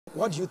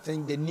What do you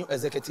think the new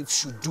executive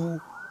should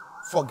do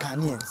for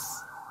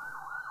Ghanaians,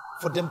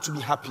 for them to be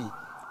happy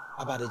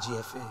about the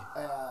GFA?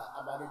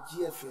 About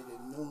the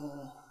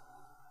GFA,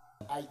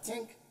 I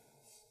think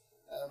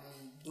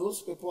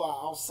those people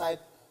are outside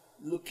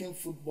looking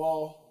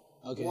football,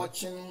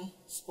 watching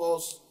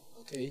sports.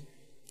 Okay.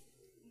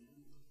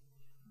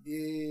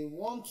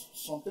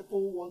 Some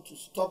people want to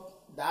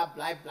stop that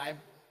blind,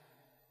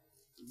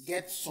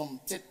 get some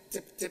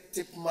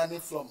tip money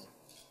from.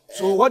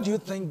 So what do you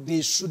think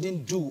they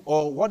shouldn't do,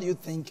 or what do you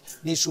think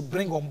they should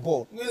bring on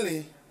board?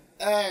 Really,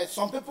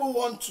 some people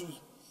want to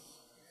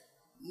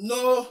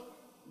know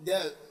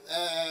the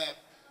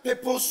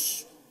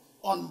people's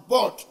on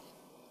board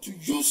to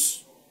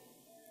use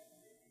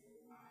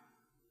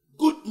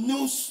good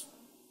news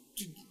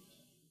to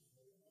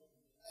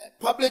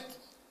public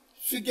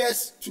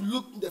figures to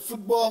look the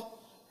football,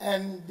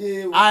 and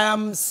they. I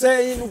am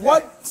saying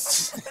what.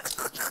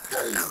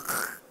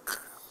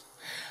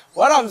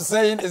 What I'm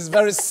saying is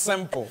very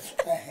simple.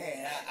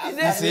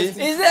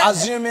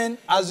 Assuming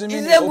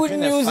is there good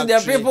news in the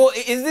people?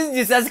 Is this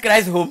Jesus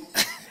Christ home?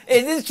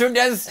 Is this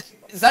children's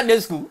Sunday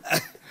school?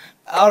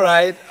 All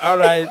right.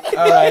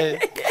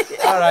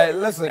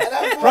 Listen,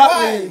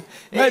 probably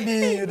maybe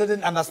you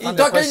didn't understand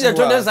the question.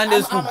 You're talking to the children's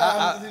Sunday school.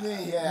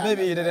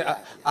 Maybe you didn't.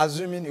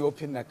 Assuming you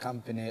open a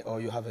company or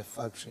you have a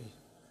factory,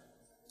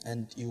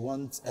 and you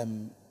want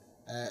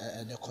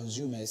the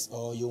consumers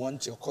or you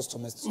want your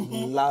customers to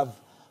love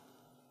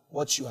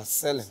what you are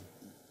selling,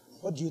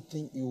 what do you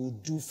think you will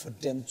do for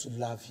them to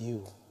love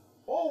you?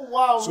 Oh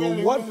wow! So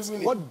really, what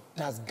really. what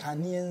does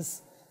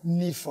Ghanaians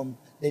need from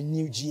the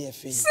new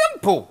GFA?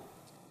 Simple.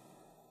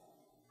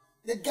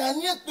 The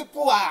Ghanaian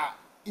people are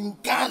in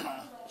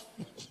Ghana.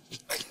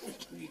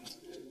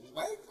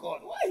 My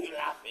God, why are you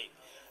laughing?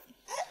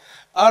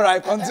 All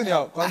right,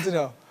 continue.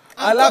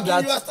 I love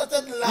that. You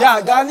started laughing.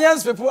 Yeah,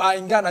 Ghanaians people are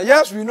in Ghana.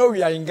 Yes, we know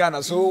we are in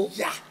Ghana. So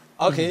yeah.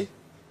 Okay.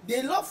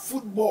 They love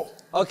football.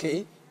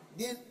 Okay.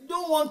 They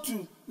don't want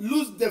to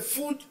lose the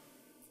food.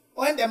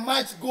 When the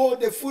match go,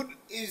 the food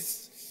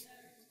is.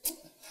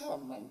 Oh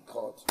my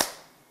God.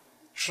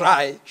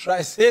 Try,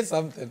 say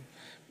something.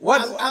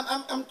 What?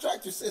 I'm trying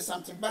to say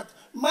something, but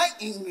my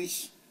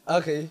English.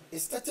 Okay. It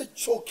started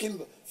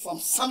choking from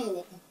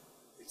some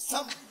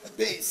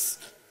base.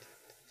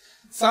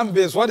 Some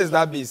base. What is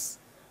that base?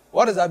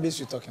 What is that base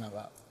you're talking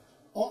about?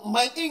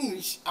 My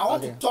English. I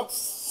want to talk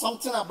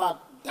something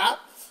about that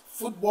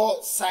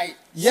football side.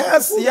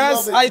 Yes,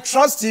 I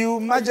trust you,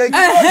 Magic.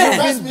 You've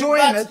been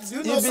doing it.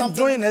 You've been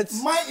doing it.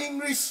 My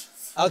English.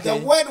 Okay.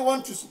 The word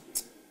want to.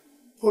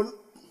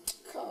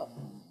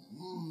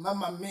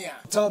 Mamma mia.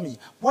 Tell me,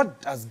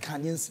 what does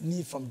Ghanaians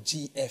need from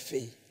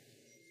GFA?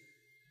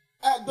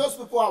 Those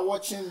people are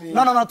watching me.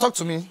 No, talk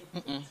to me.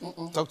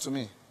 Talk to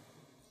me.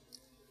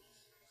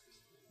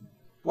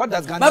 What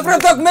does Ghanaians? My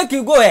friend, talk make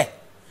you go here.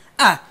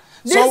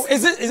 So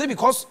is it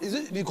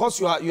because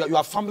you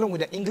are fumbling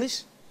with the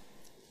English?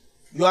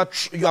 You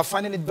are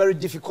finding it very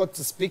difficult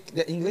to speak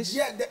the English?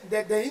 Yeah,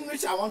 the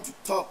English I want to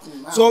talk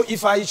now. So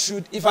if I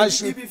should be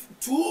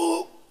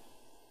too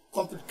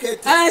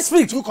complicated. I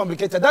speak too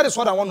complicated. That is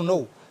what I want to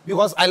know,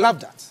 because I love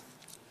that.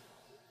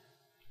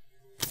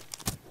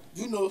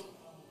 You know,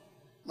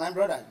 my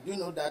brother, you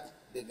know that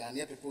the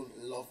Ghanaian people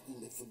love in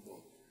the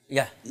football.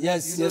 Yeah.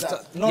 Yes. You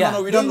know Yes.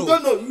 No, we don't know. You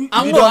don't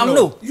know. I'm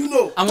no. You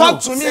know.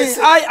 Talk to me.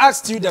 I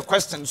asked you the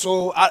question,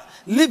 so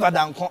leave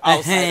Adanko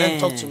outside and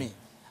talk to me.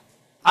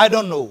 I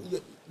don't know.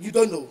 You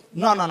don't know.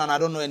 No, I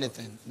don't know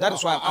anything. That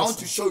is why I want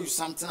to show you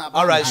something about.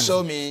 All right,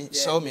 show me.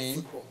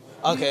 Football.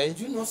 Okay.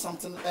 Do you know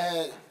something?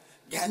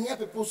 Ghanaian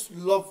people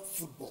love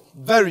football.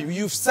 Very.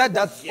 You've said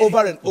that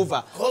over and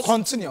over.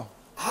 Continue.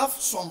 I have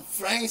some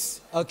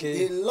friends.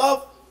 Okay. They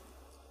love.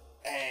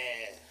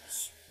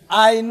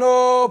 I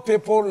know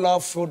people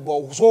love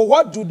football. So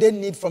what do they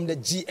need from the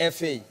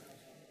GFA?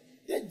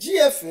 The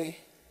GFA,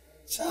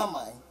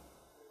 chairman.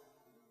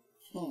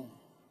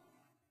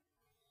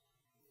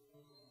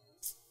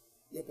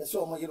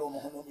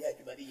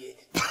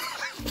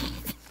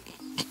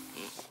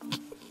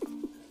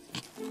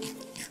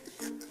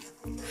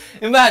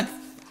 In fact,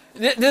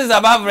 this is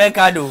above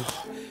record.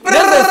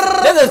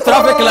 This is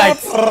traffic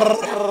light.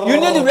 You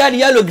need red,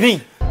 yellow,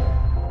 green.